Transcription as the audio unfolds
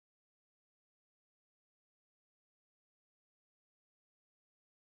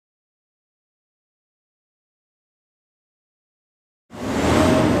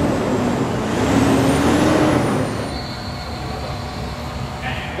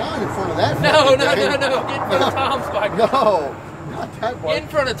God in front of that. No. Get in front of Tom's bike. No, not that bike. Get in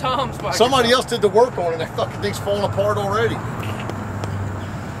front of Tom's bike. Somebody else did the work on it. That fucking thing's falling apart already.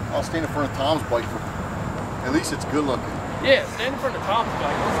 I'll stand in front of Tom's bike. At least it's good looking. Yeah, stand in front of Tom's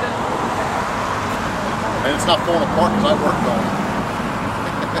bike. And it's not falling apart because I worked on it.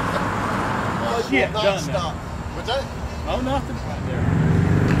 Oh, shit, not done stop. What's that? Oh, nothing right there.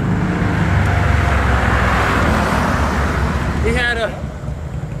 He had a...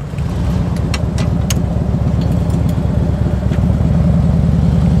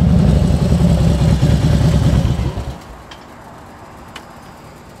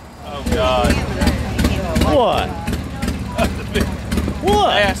 Oh, God. What?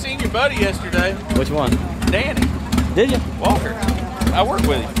 What? Hey, I seen your buddy yesterday. Which one? Danny Did you? Walker. I work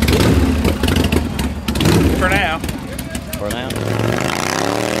with him. For now. For now.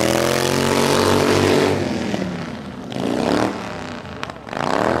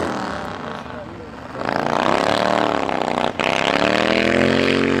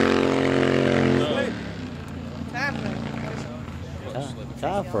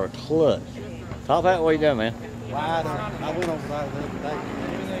 Time for a clutch. Top hat, what you doing, man? I went over there the other day.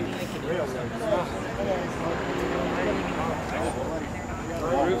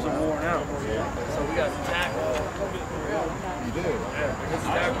 Roofs are worn out. So we got some tackle. You do? Yeah, this is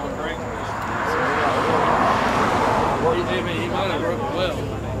tackle and brake. He might have broke the well.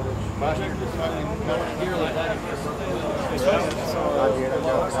 Gear like that.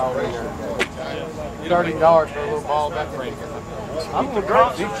 $30 for a little ball back brake. I'm the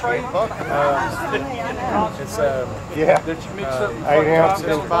concentrate. It's Yeah. that you mix up 8 ounces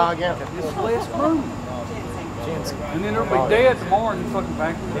and 5 ounces. It's less room. And then it'll be dead tomorrow and you fucking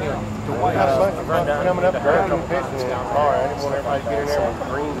back to waste. Coming up there, I'm pitching in the car. I didn't want everybody to get in there with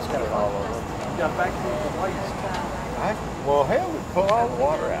green stuff all over. You got back to waste. Well, hell, we pull all the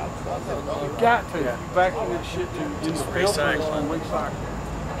water out. You got to. You vacuum that shit to in the filter and recycle.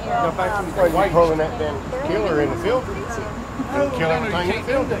 You got back to the You're waste. pulling that damn killer in the filter. It'll kill everything in the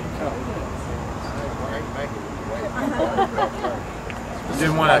filter.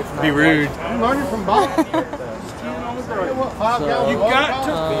 Didn't want to be rude. I'm learning from Bob. What, 5 gallons You of water got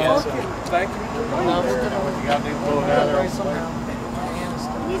to costs? fucking vacuum it. You got to do pull it out of there.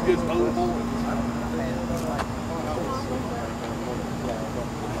 Look good old boy.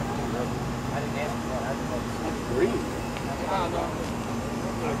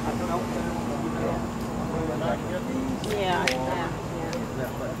 Yeah,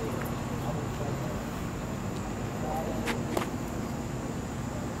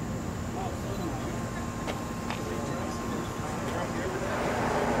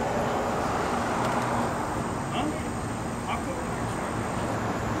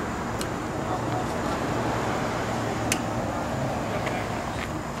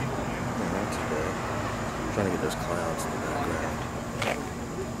 Trying to get those clouds in the background.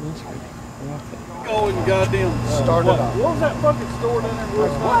 Go and goddamn Start it what? off. What was that fucking store down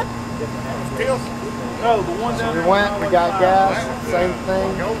there? What? No, the one down there. We went, we got gas, same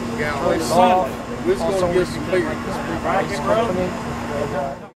thing. Sunday. We're just going to get some beer. Company.